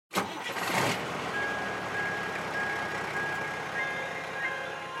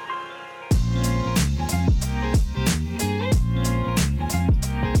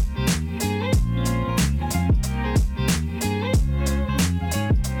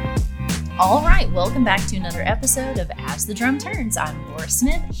All right, welcome back to another episode of As the Drum Turns. I'm Lora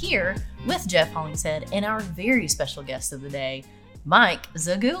Smith here with Jeff Hollingshead and our very special guest of the day, Mike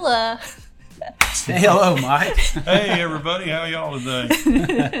Zagula. Say hello, Mike. Hey, everybody. How y'all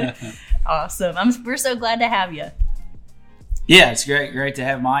today? Awesome. We're so glad to have you. Yeah, it's great to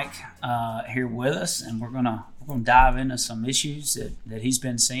have Mike here with us, and we're gonna dive into some issues that he's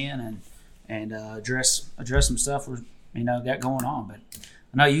been seeing and address some stuff we got going on. But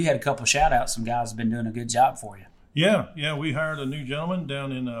I know you had a couple of shout outs. Some guys have been doing a good job for you. Yeah. We hired a new gentleman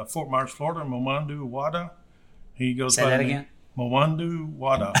down in Fort Myers, Florida, Mowandu Wada. He goes Say by that the again. Mowandu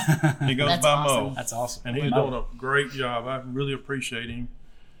Wada. He goes That's by awesome. Mo. That's awesome. And he's doing a great job. I really appreciate him.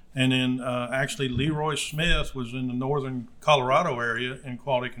 And then actually Leroy Smith was in the northern Colorado area in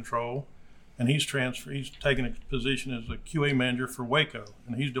quality control, and he's taken a position as a QA manager for Waco,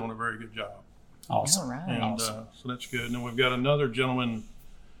 and he's doing a very good job. Awesome. All right. And Awesome. so that's good. And then we've got another gentleman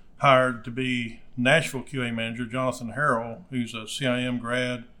hired to be Nashville QA manager, Jonathan Harrell, who's a CIM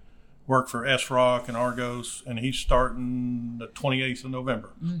grad, worked for S-Rock and Argos, and he's starting the 28th of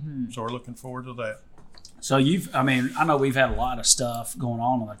November. Mm-hmm. So we're looking forward to that. So I know we've had a lot of stuff going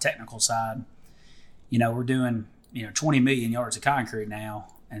on the technical side. We're doing 20 million yards of concrete now,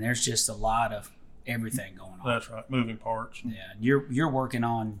 and there's just a lot of everything going on. That's right, moving parts. Yeah, you're working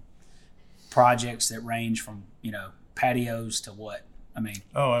on projects that range from patios to what?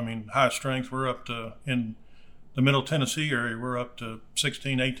 High strength. We're up to, in the Middle Tennessee area, we're up to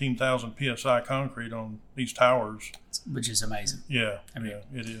 18,000 PSI concrete on these towers. Which is amazing. Yeah,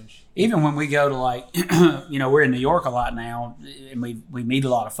 it is. Even when we go to we're in New York a lot now, and we meet a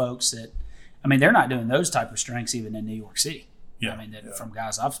lot of folks that, they're not doing those type of strengths even in New York City. Yeah. From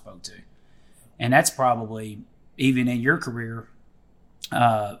guys I've spoke to. And that's probably, even in your career,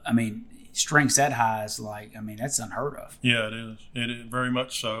 strengths that high is that's unheard of. Yeah, it is. It is very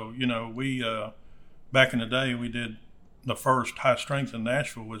much so. We back in the day, we did the first high strength in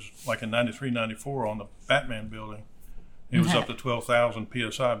Nashville was like in 93, 94 on the Batman building. It was up to 12,000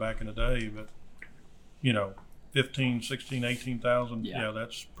 PSI back in the day, but 15, 16, 18,000,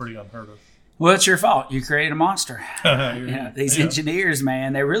 that's pretty unheard of. Well, it's your fault. You created a monster. These engineers,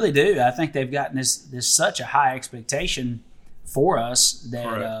 man, they really do. I think they've gotten this such a high expectation for us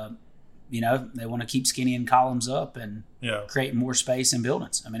that they want to keep skinnying columns up and create more space in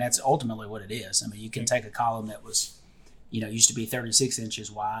buildings. That's ultimately what it is. You can take a column that was, used to be 36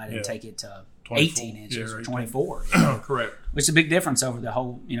 inches wide and take it to 18 inches or 24. Correct. Which is a big difference over the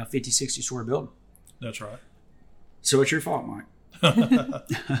whole, 50, 60 story building. That's right. So it's your fault, Mike.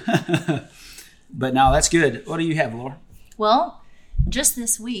 But no, that's good. What do you have, Laura? Well, just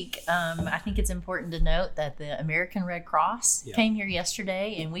this week, I think it's important to note that the American Red Cross came here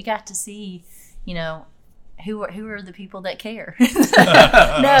yesterday, and we got to see, who are the people that care.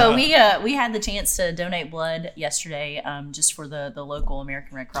 No, we had the chance to donate blood yesterday, just for the local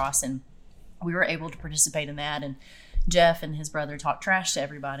American Red Cross, and we were able to participate in that. And Jeff and his brother talked trash to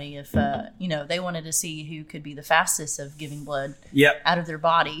everybody if they wanted to see who could be the fastest of giving blood out of their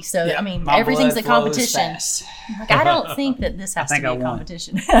body. So everything's a competition. I don't think that this has to be a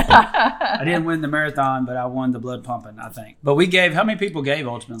competition. I didn't win the marathon, but I won the blood pumping, I think. But we gave, how many people gave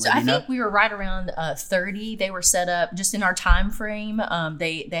ultimately? So I think we were right around 30. They were set up just in our time frame.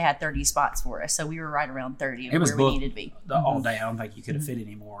 They had 30 spots for us, so we were right around 30 of where we needed to be all day. I don't think you could have fit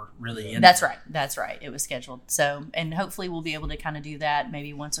any more really in. That's right. It was scheduled. So, and hopefully we'll be able to kind of do that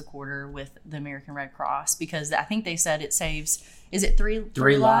maybe once a quarter with the American Red Cross, because I think they said it saves, is it three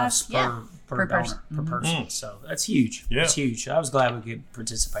lives per donor, per person. So that's huge. Yeah. That's huge. I was glad we could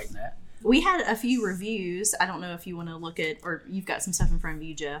participate in that. We had a few reviews. I don't know if you want to look at, or you've got some stuff in front of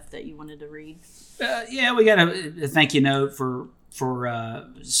you, Jeff, that you wanted to read. We got a thank you note for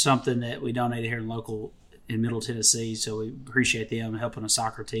something that we donated here in Middle Tennessee. So we appreciate them helping a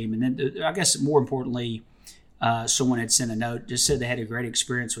soccer team. And then I guess more importantly, someone had sent a note, just said they had a great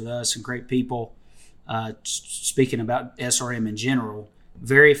experience with us and great people. Speaking about SRM in general,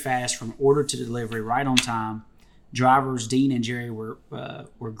 very fast from order to delivery, right on time. Drivers, Dean and Jerry, were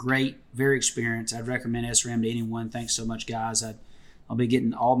great, very experienced. I'd recommend SRM to anyone. Thanks so much, guys. I'll be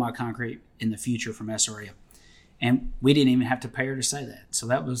getting all my concrete in the future from SRM. And we didn't even have to pay her to say that. So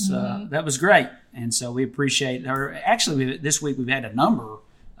that was great. And so we appreciate her. Actually, this week we've had a number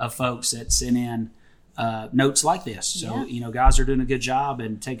of folks that sent in notes like this. So, guys are doing a good job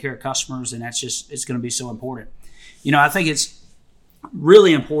and take care of customers, and it's going to be so important. I think it's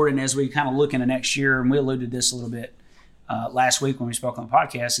really important as we kind of look into next year, and we alluded to this a little bit last week when we spoke on the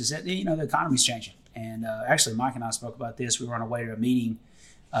podcast, is that, the economy's changing. And actually, Mike and I spoke about this. We were on our way to a meeting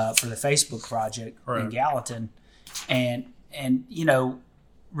for the Facebook project in Gallatin. And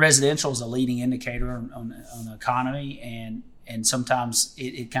residential is a leading indicator on the economy, and sometimes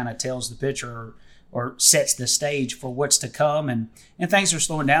it kind of tells the picture or sets the stage for what's to come, and things are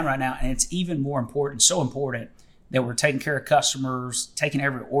slowing down right now, and it's even more important, so important, that we're taking care of customers, taking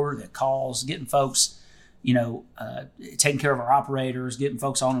every order that calls, getting folks, taking care of our operators, getting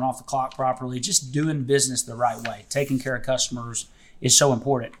folks on and off the clock properly, just doing business the right way. Taking care of customers is so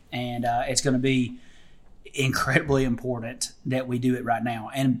important, and it's going to be incredibly important that we do it right now,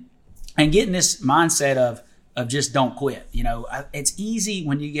 and getting this mindset of just don't quit. It's easy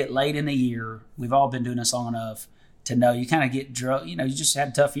when you get late in the year. We've all been doing this long enough to know you kind of get drug. You just had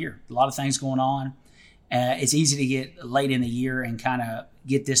a tough year, a lot of things going on. It's easy to get late in the year and kind of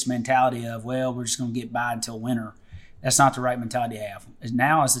get this mentality of, well, we're just going to get by until winter. That's not the right mentality to have.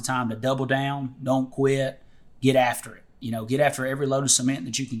 Now is the time to double down, don't quit, get after it. Get after every load of cement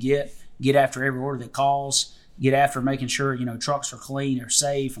that you can get after every order that calls, get after making sure, trucks are clean, are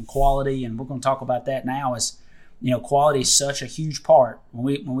safe, and quality. And we're going to talk about that now as, quality is such a huge part.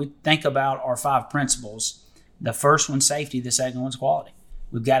 When we think about our 5 principles, the first one's safety, the second one's quality.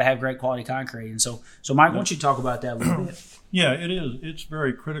 We've got to have great quality concrete. And so Mike, why don't you talk about that a little bit? Yeah, it is. It's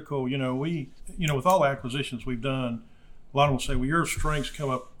very critical. With all the acquisitions we've done, a lot of them say, well, your strengths come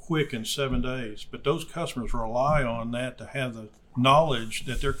up quick in 7 days. But those customers rely on that to have the knowledge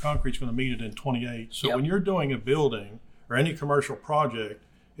that their concrete's going to meet it in 28. So when you're doing a building or any commercial project,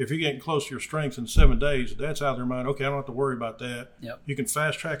 if you're getting close to your strengths in 7 days, that's out of their mind. Okay, I don't have to worry about that. Yep. You can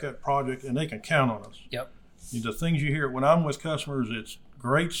fast track that project, and they can count on us. Yep. The things you hear when I'm with customers, it's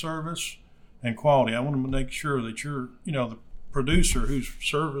great service and quality. I want to make sure that you're, the producer who's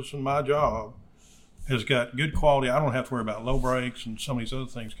servicing my job has got good quality. I don't have to worry about low breaks and some of these other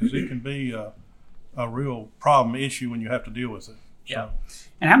things, because it can be a real problem issue when you have to deal with it. Yeah.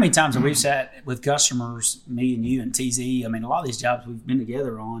 And how many times have we sat with customers, me and you and TZ? I mean, a lot of these jobs we've been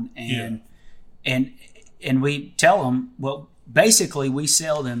together on, and we tell them, well, basically we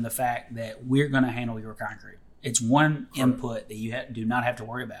sell them the fact that we're going to handle your concrete. It's one input that you do not have to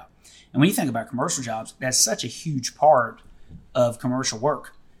worry about. And when you think about commercial jobs, that's such a huge part of commercial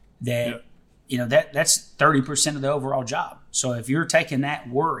work that, that's 30% of the overall job. So if you're taking that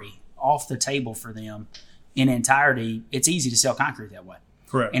worry off the table for them in entirety, it's easy to sell concrete that way.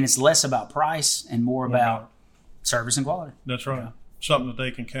 Correct. And it's less about price and more about service and quality. That's right. Something that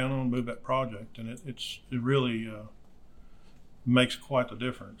they can count on, move that project. And it really makes quite the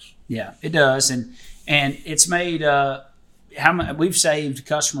difference. Yeah, it does. And it's made we've saved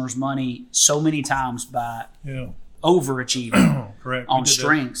customers money so many times by overachieving Correct. on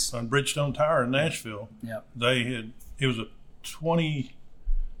strengths. On Bridgestone Tire in Nashville, it was a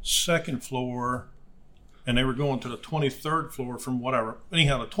 22nd floor, and they were going to the 23rd floor from whatever.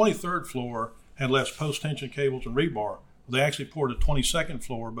 Anyhow, the 23rd floor had less post-tension cables and rebar. They actually poured the 22nd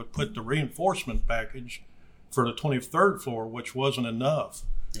floor, but put the reinforcement package for the 23rd floor, which wasn't enough.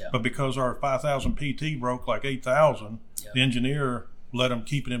 Yeah. But because our 5,000 PT broke like 8,000, the engineer let them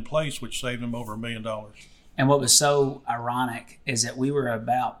keep it in place, which saved them over $1 million. And what was so ironic is that we were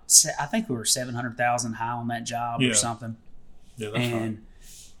I think we were 700,000 high on that job or something. Yeah, that's right.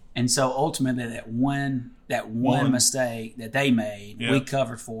 And so ultimately, that one mistake that they made, we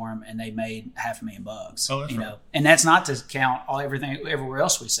covered for them, and they made $500,000. Oh, that's right. And that's not to count everything everywhere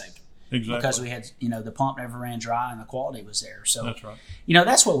else we saved. Exactly. Because we had, the pump never ran dry and the quality was there. So that's right.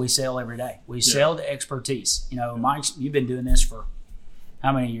 That's what we sell every day. We sell the expertise. Mike, you've been doing this for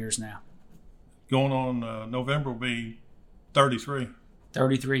how many years now? Going on November will be 33.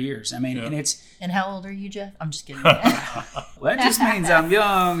 33 years. I mean, and it's... And how old are you, Jeff? I'm just kidding. Well, that just means I'm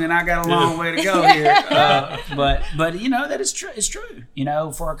young and I got a long way to go here. But that is true. It's true.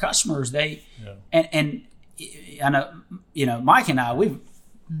 For our customers, they... And I know, Mike and I,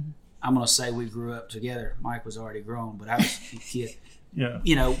 I'm going to say we grew up together. Mike was already grown, but I was a kid. Yeah.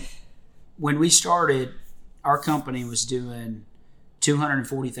 When we started, our company was doing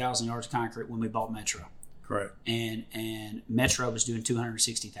 240,000 yards of concrete when we bought Metro. Correct. And Metro was doing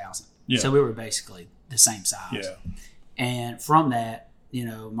 260,000. Yeah. So we were basically the same size. Yeah. And from that,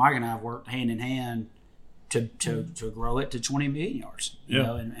 Mike and I have worked hand in hand to grow it to 20 million yards.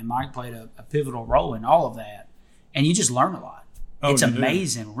 And Mike played a pivotal role in all of that. And you just learn a lot. It's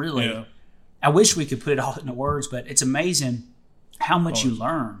amazing, really. Yeah. I wish we could put it all into words, but it's amazing how much you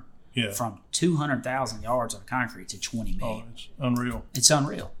learn from 200,000 yards of concrete to 20 million. It's unreal. It's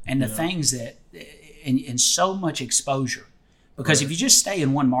unreal. And the things that, and so much exposure. Because if you just stay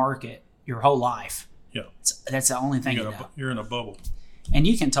in one market your whole life, that's the only thing you know. You're in a bubble. And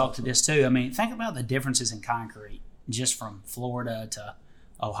you can talk to this too. I mean, think about the differences in concrete just from Florida to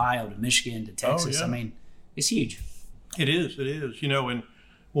Ohio to Michigan to Texas. I mean, it's huge. It is. And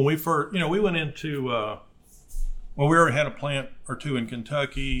when we first, we went into, we already had a plant or two in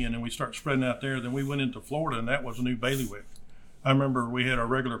Kentucky, and then we started spreading out there. Then we went into Florida, and that was a new bailiwick. I remember we had our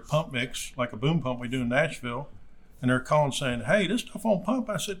regular pump mix, like a boom pump we do in Nashville, and they're calling saying, "Hey, this stuff won't pump."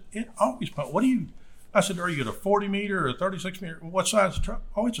 I said, "It always pump. What do you?" I said, "Are you at a 40 meter or a 36 meter? What size truck?"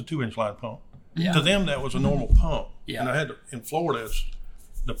 "Oh, it's a 2-inch line pump." Yeah. To them, that was a normal pump. Yeah. And I had to, in Florida, it's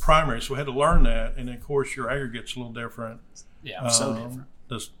the primary, so we had to learn that. And of course, your aggregate's a little different. Yeah, so different.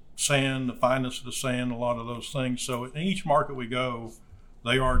 The sand, the fineness of the sand, a lot of those things. So in each market we go,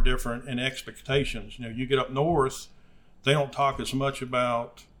 they are different in expectations. You get up north, they don't talk as much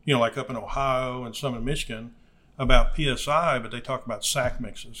about, like up in Ohio and some in Michigan, about PSI, but they talk about sack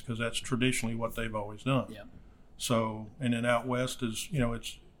mixes because that's traditionally what they've always done. Yeah. So, and then out west is,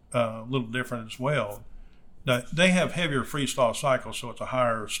 it's a little different as well. They have heavier freeze-thaw cycles, so it's a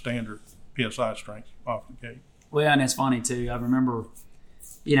higher standard PSI strength off the gate. Well, and it's funny too. I remember,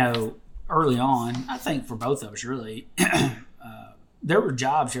 early on, I think for both of us really, there were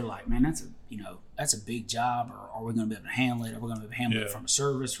jobs you're like, man, that's a big job, or are we going to be able to handle it? Are we going to be able to handle it from a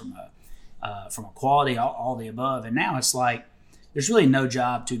service, from a quality, all the above? And now it's like there's really no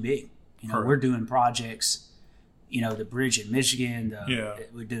job too big. We're doing projects. The bridge in Michigan.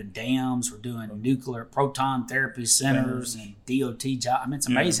 We're doing dams. We're doing nuclear proton therapy centers and DOT jobs. I mean, it's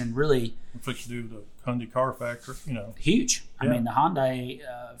amazing, really. If we could do the Hyundai car factory, Huge. I mean, the Hyundai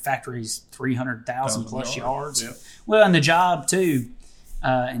factory's 300,000 plus yards. Yeah. Well, and the job too.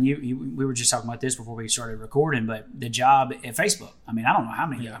 And we were just talking about this before we started recording, but the job at Facebook. I mean, I don't know how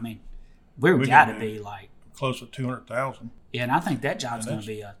many. Yeah. I mean, we've got to be like close to 200,000. Yeah, and I think that job's going to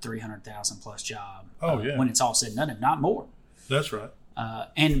be a 300,000 plus job. Oh, yeah. When it's all said and done, if not more. That's right.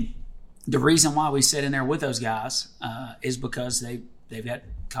 And the reason why we sit in there with those guys is because they've got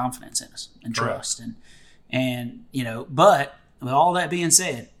confidence in us and trust. Correct. And but with all that being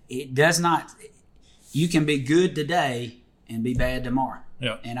said, it does not. You can be good today and be bad tomorrow.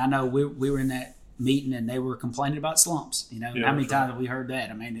 Yeah. And I know we were in that meeting and they were complaining about slumps. How many times have we heard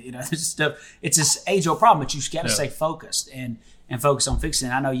that? I mean, this stuff. It's this age-old problem, but you got to stay focused and focus on fixing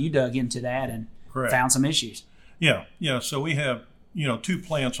it. I know you dug into that and found some issues. Yeah. So we have 2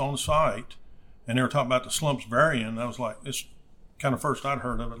 plants on site, and they were talking about the slumps varying. And I was like, it's kind of first I'd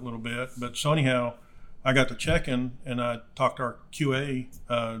heard of it a little bit. But so anyhow, I got to checking, and I talked to our QA,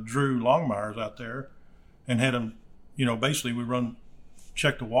 Drew Longmire's out there, and had him, basically we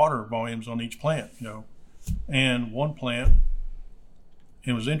check the water volumes on each plant, and one plant,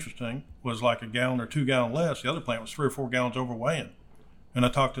 it was interesting, was like a gallon or 2 gallon less. The other plant was 3 or 4 gallons overweighing. And I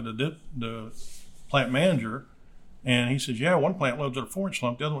talked to the plant manager, and he says, yeah, one plant loads at a 4-inch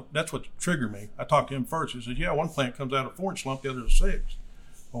slump. The other one, that's what triggered me. I talked to him first. He says, yeah, one plant comes out a 4-inch slump, the other is 6.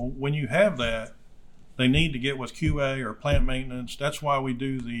 Well, when you have that, they need to get with QA or plant maintenance. That's why we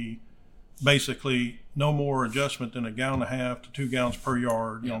do basically no more adjustment than 1.5 gallons to 2 gallons per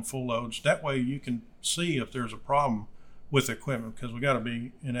yard on full loads. That way you can see if there's a problem with the equipment, because we got to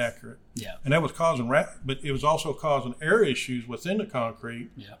be inaccurate. Yeah. And that was causing but it was also causing air issues within the concrete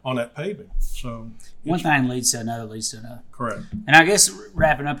on that paving. So one thing leads to another. Correct. And I guess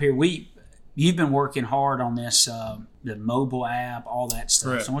wrapping up here, you've been working hard on this, the mobile app, all that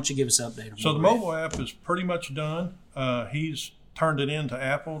stuff. Correct. So why don't you give us an update on So the mobile app is pretty much done. He's turned it into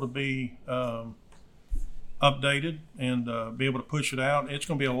Apple to be updated and be able to push it out. It's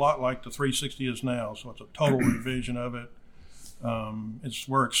going to be a lot like the 360 is now. So it's a total revision of it.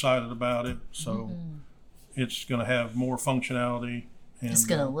 We're excited about it. So it's going to have more functionality. And, it's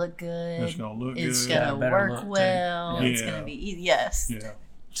going to look good. It's going to look good. It's going to work well. Yeah. It's going to be easy. Yes. Yeah.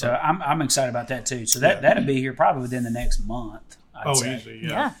 So I'm excited about that too. So that'll be here probably within the next month. I'd say. Easy.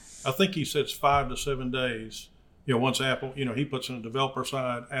 Yeah. I think he says 5 to 7 days. Once Apple, he puts in the developer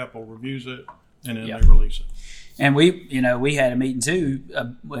side, Apple reviews it, and then they release it. And we had a meeting too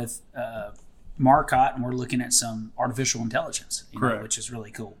with Marcotte, and we're looking at some artificial intelligence, which is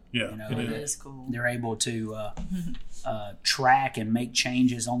really cool. Yeah, it is cool. They're able to track and make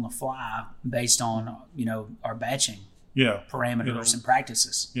changes on the fly based on our batching parameters and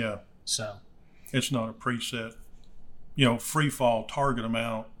practices. Yeah. So it's not a preset, free fall target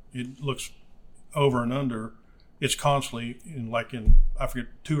amount. It looks over and under. It's constantly in I forget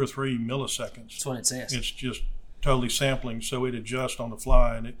 2 or 3 milliseconds. That's what it says. It's just totally sampling, so it adjusts on the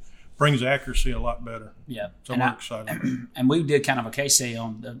fly, and it brings accuracy a lot better. Yeah. So we're excited. And we did kind of a case study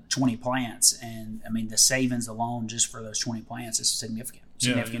on the 20 plants, and I mean the savings alone just for those 20 plants is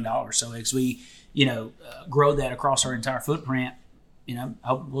significant dollars. So as we grow that across our entire footprint,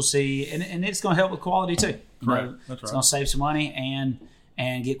 hope we'll see, and it's going to help with quality too. Right. That's right. It's going to save some money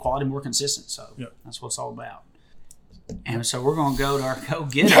and get quality more consistent. So that's what it's all about. And so we're going to go to our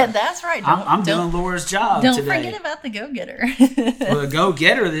go-getter. Yeah, that's right. I'm doing Laura's job don't today. Forget about the go-getter. Well, the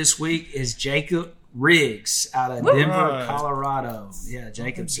go-getter this week is Jacob Riggs out of Denver, Colorado. Yeah,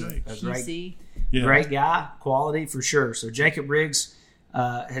 Jacob's a great guy, quality for sure. So Jacob Riggs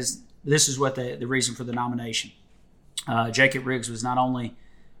this is what the reason for the nomination. Jacob Riggs has not only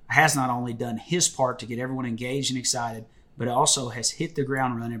done his part to get everyone engaged and excited, but also has hit the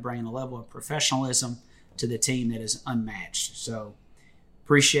ground running, bringing a level of professionalism to the team that is unmatched. So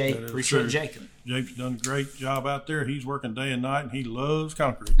appreciate Jacob. Jake's done a great job out there. He's working day and night, and he loves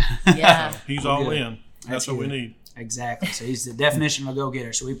concrete. Yeah. So he's all in. That's what we need. Exactly. So he's the definition of a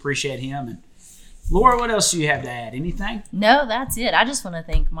go-getter. So we appreciate him. And Laura, what else do you have to add? Anything? No, that's it. I just want to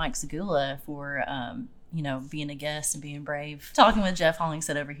thank Mike Zagula for being a guest and being brave. Talking with Jeff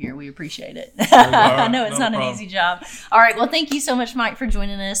Hollingshead over here, we appreciate it. I know it's not an easy job. All right, well, thank you so much, Mike, for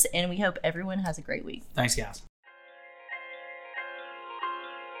joining us, and we hope everyone has a great week. Thanks, guys.